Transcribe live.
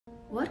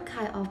What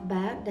kind of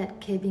bag that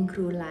cabin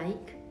crew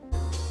like?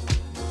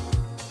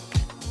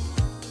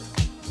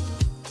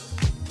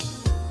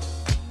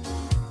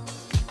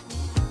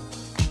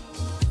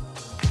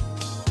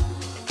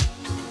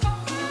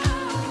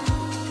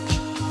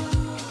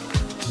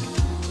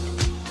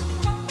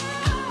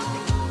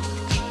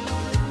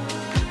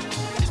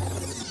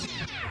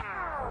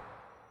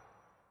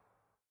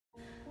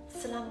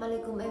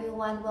 Assalamualaikum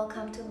everyone,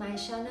 welcome to my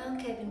channel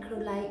Cabin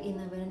Crew Life in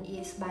the Middle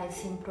East by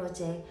SYM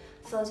project.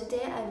 So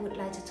today I would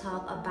like to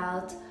talk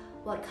about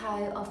what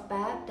kind of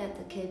bag that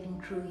the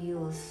cabin crew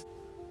use.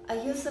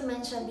 I used to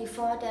mention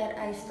before that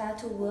I start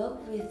to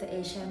work with the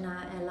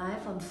Asiana airline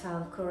from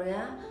South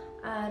Korea,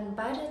 and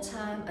by the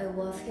time I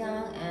was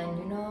young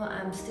and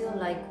I'm still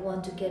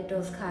want to get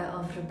those kind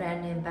of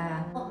brand name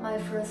bag. My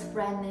first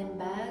brand name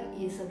bag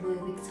is a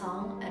Louis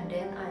Vuitton, and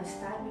then I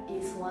start with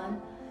this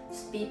one,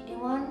 Speedy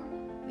one,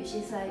 which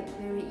is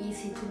very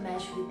easy to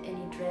match with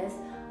any dress.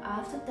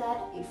 After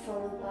that, it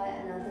followed by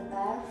another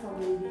bag from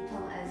Louis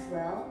Vuitton as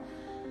well.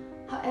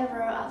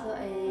 However, after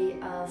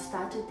I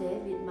start to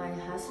date with my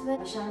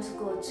husband, I chance to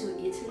go to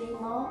Italy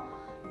more.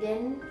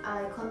 Then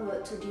I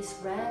convert to this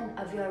brand,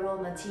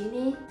 Aviaro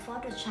Martini. For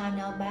the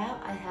Chanel bag,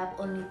 I have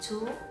only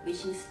two,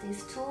 which is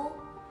these two.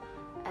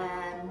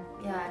 And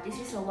yeah, this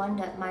is the one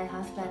that my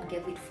husband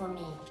gave it for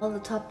me. Well, the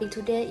topic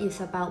today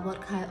is about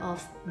what kind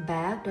of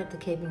bag that the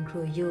cabin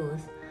crew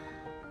use.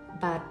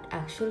 But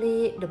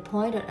actually, the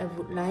point that I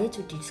would like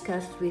to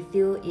discuss with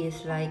you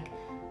is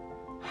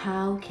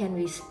how can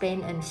we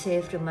spend and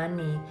save the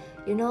money?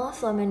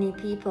 So many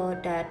people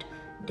that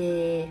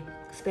they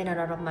spend a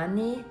lot of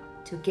money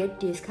to get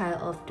this kind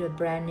of the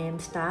brand name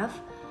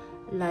stuff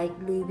like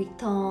Louis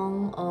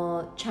Vuitton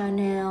or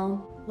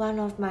Chanel. One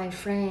of my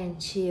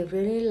friends, she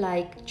really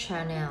liked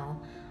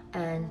Chanel,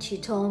 and she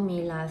told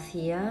me last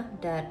year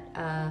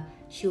that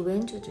she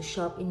went to the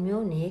shop in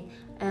Munich,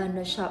 and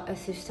the shop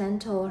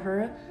assistant told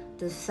her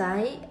the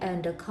size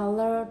and the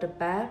color, the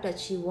bag that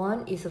she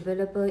wants is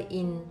available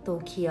in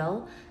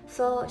Tokyo.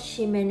 So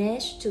she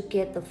managed to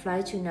get the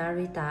flight to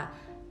Narita,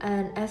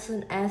 and as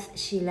soon as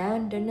she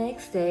landed the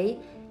next day,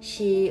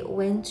 she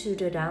went to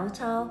the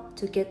downtown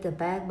to get the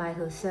bag by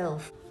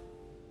herself.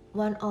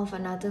 One of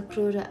another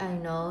crew that I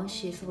know,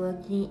 she's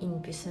working in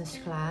business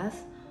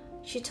class.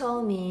 She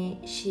told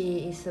me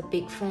she is a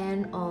big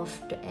fan of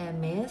the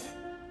Hermes.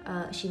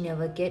 She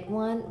never get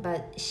one,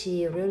 but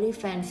she really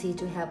fancy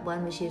to have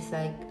one which is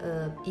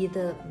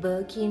either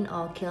Birkin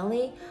or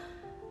Kelly.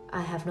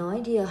 I have no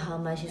idea how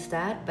much is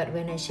that, but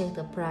when I check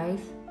the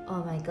price,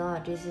 oh my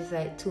god, this is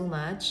too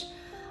much.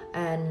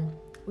 And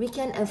we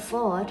can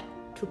afford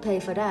to pay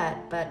for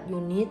that, but you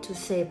need to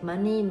save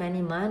money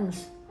many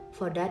months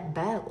for that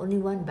bag, only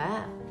one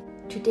bag.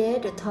 Today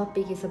the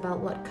topic is about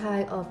what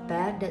kind of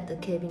bag that the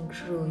cabin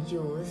crew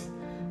use,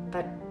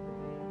 but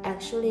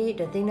actually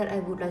the thing that I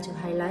would like to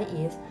highlight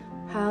is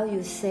how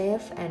you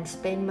save and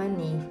spend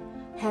money.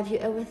 Have you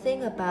ever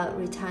think about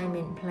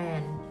retirement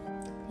plan?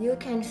 You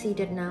can see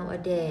that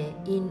nowadays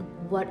in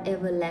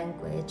whatever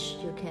language,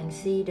 you can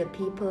see the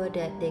people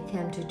that they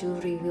come to do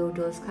review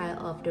those kind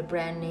of the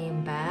brand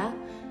name bag.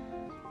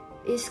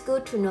 It's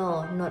good to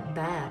know, not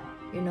bad,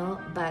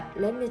 but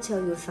let me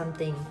tell you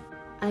something.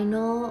 I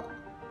know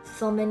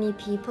so many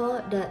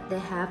people that they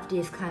have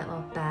this kind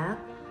of bag,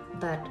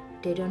 but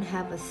they don't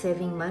have a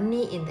saving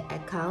money in the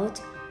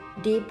account.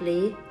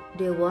 Deeply,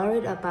 they're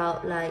worried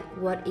about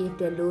what if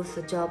they lose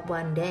a job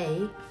one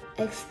day,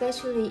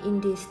 especially in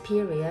this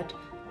period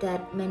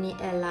that many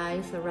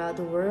airlines around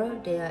the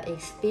world they are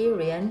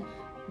experiencing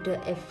the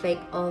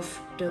effect of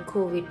the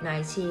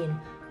COVID-19.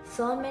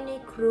 So many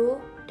crew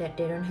that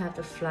they don't have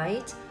the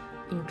flight,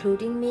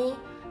 including me,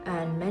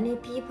 and many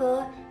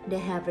people they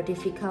have a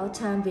difficult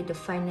time with the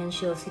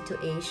financial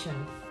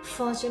situation.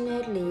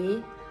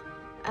 Fortunately,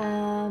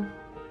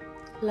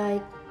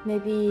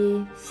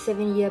 maybe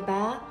 7 years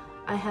back,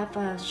 I have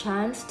a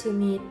chance to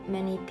meet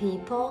many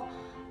people,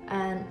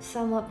 and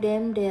some of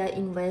them they are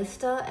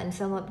investors and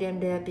some of them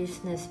they are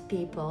business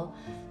people.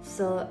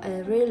 So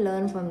I really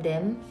learned from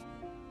them.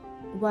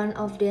 One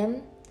of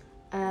them,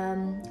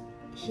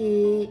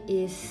 he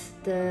is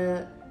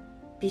the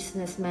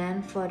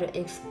businessman for the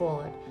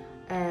export,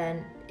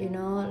 and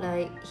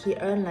he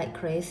earned like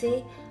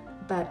crazy,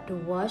 but the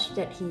watch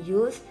that he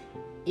used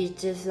is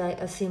just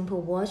a simple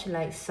watch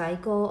like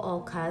Seiko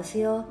or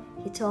Casio.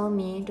 He told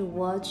me the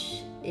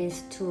watch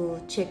is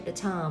to check the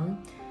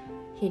time.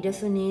 He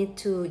doesn't need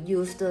to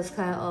use those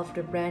kind of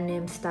the brand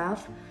name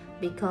stuff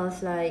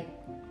because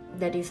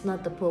that is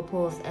not the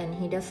purpose, and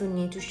he doesn't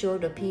need to show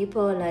the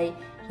people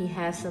he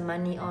has the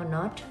money or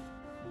not.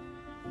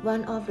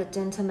 One of the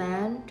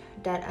gentlemen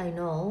that I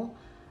know,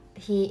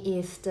 he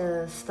is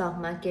the stock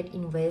market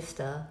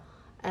investor,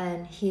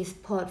 and his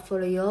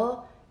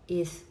portfolio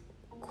is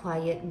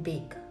quite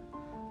big.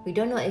 We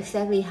don't know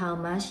exactly how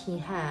much he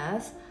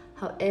has.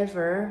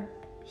 However,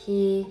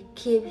 he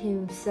keep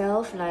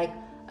himself a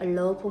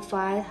low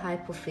profile, high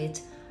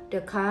profit.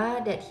 The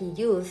car that he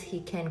use, he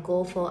can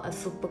go for a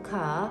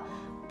supercar,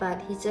 but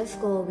he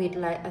just go with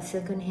a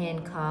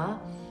second-hand car,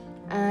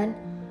 and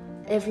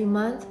every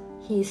month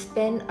he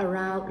spent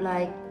around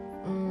like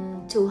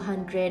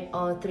 200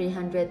 or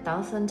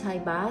 300,000 Thai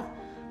baht,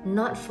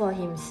 not for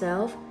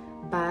himself,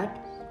 but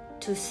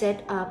to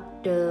set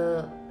up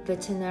the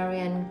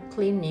veterinarian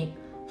clinic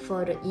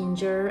for the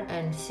injured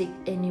and sick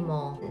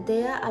animal.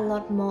 There are a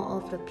lot more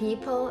of the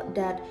people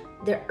that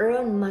they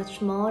earn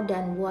much more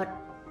than what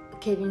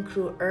cabin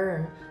crew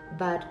earn,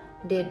 but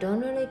they don't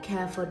really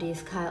care for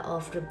this kind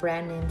of the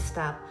brand name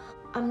stuff.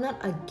 I'm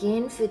not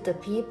against with the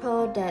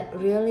people that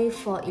really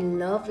fall in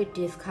love with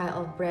this kind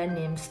of brand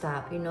name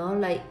stuff, you know,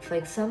 like for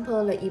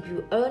example, like if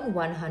you earn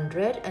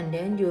 100 and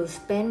then you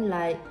spend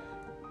like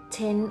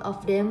 10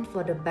 of them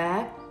for the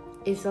bag,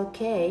 it's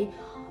okay.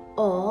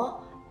 Or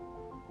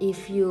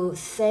if you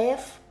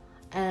save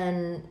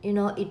and you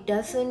know it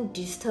doesn't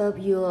disturb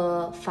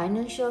your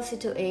financial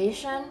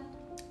situation,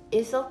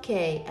 it's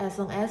okay as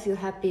long as you're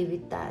happy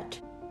with that.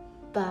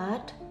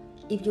 But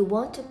if you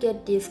want to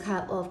get this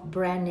kind of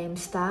brand name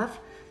stuff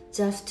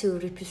just to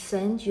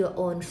represent your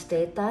own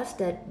status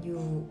that you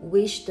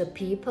wish the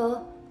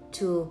people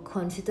to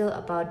consider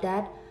about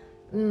that,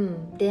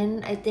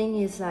 then I think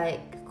it's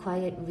like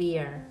quite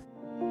weird.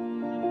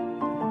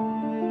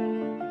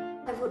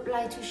 I would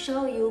like to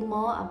show you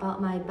more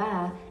about my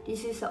bag.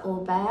 This is an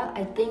old bag.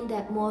 I think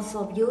that most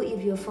of you,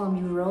 if you're from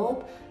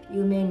Europe,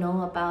 you may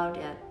know about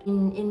it.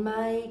 In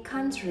my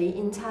country,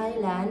 in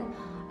Thailand,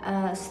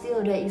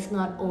 still there is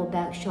not old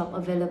bag shop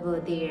available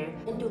there.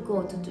 When you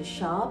go to the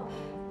shop,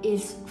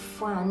 it's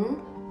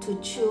fun to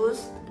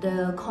choose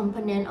the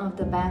component of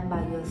the bag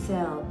by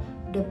yourself.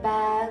 The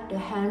bag, the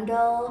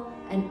handle,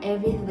 and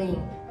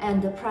everything,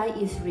 and the price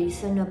is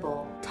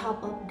reasonable.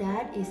 Top of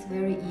that is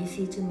very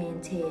easy to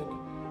maintain.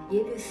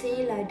 If you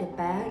see like the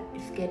bag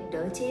is get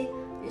dirty,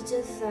 you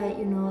just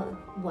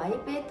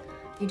wipe it.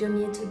 You don't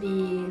need to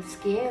be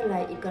scared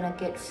like it's gonna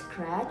get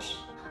scratched.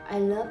 I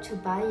love to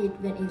buy it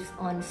when it's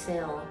on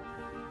sale.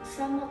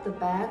 Some of the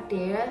bag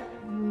there,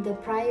 the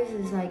price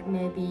is like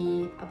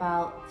maybe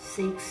about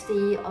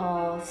 60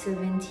 or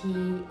 70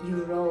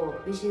 euro,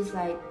 which is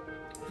like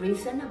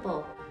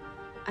reasonable.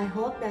 I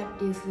hope that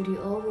this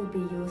video will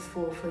be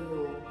useful for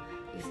you.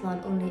 It's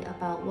not only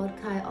about what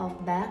kind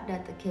of bag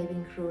that the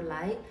cabin crew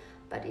like,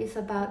 but it's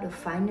about the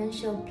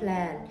financial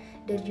plan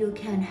that you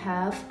can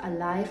have a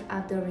life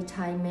after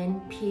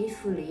retirement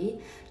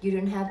peacefully. You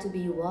don't have to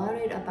be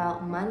worried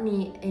about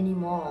money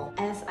anymore.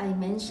 As I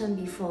mentioned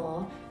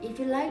before, if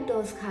you like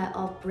those kind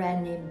of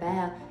brand name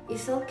bag,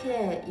 it's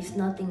okay, it's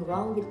nothing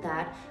wrong with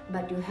that,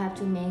 but you have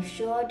to make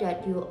sure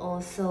that you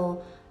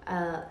also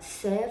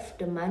save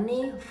the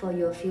money for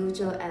your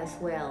future as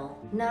well.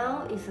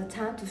 Now it's a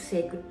time to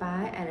say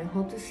goodbye, and I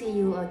hope to see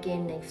you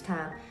again next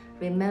time.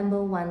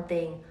 Remember one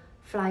thing,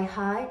 fly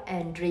high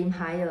and dream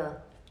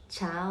higher.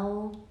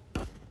 Ciao!